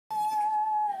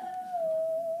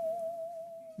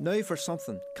Now for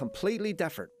something completely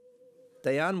different.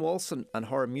 Diane Wilson and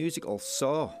her musical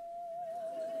Saw.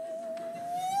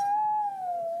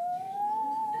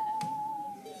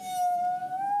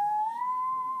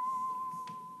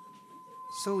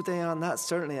 So Diane, that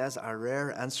certainly is a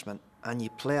rare instrument and you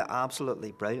play it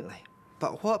absolutely brilliantly.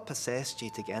 But what possessed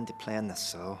you to get into playing the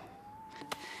saw?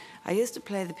 I used to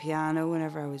play the piano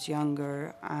whenever I was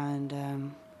younger,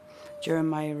 and during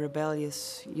my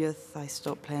rebellious youth I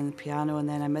stopped playing the piano, and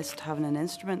then I missed having an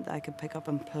instrument that I could pick up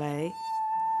and play.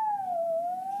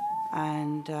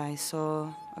 And I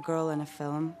saw a girl in a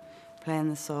film playing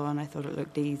the saw and I thought it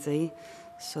looked easy,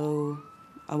 so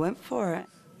I went for it.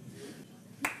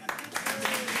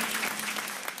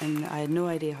 And I had no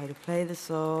idea how to play the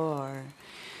saw or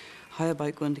how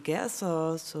about going to get a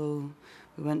saw, so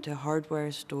we went to a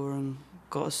hardware store and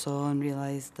got a saw and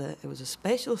realised that it was a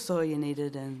special saw you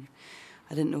needed, and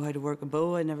I didn't know how to work a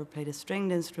bow. I never played a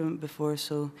stringed instrument before,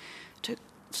 so it took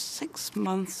 6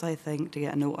 months, I think, to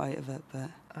get a note out of it.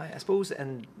 But I suppose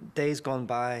in days gone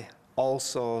by, all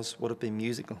saws would have been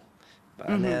musical.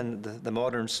 And then the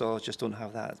modern saws just don't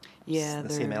have that. Yeah, the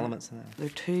same elements in them. They're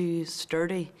too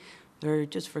sturdy. They're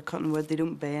just for cutting wood. They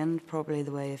don't bend properly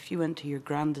the way if you went to your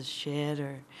granddad's shed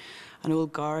or an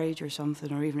old garage or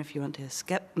something, or even if you went to a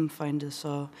skip and found a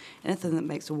saw, anything that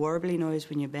makes a warbly noise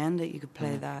when you bend it, you could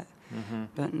play that.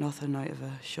 But nothing out of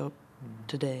a shop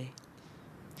today.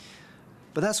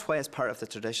 But that's why it's part of the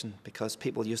tradition, because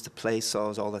people used to play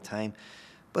saws all the time.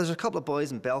 But there's a couple of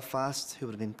boys in Belfast who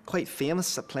would have been quite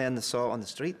famous at playing the saw on the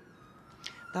street.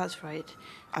 That's right.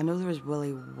 I know there was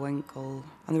Willie Winkle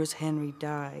and there was Henry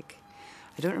Dagg.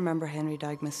 I don't remember Henry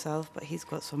Dagg myself, but he's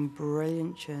got some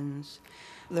brilliant tunes.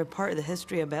 They're part of the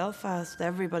history of Belfast.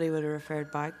 Everybody would have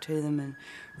referred back to them and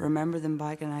remember them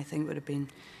back, and I think it would have been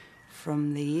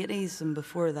from the 80s and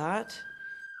before that.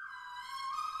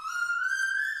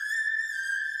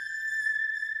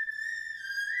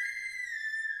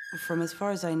 From as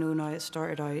far as I know now, it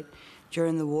started out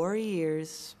during the war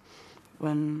years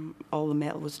when all the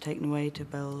metal was taken away to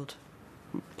build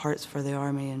parts for the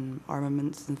army and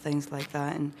armaments and things like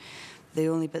that, and the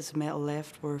only bits of metal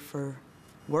left were for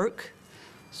work,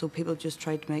 so people just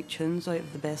tried to make tunes out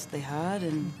of the best they had,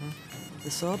 and the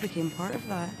saw became part of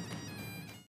that.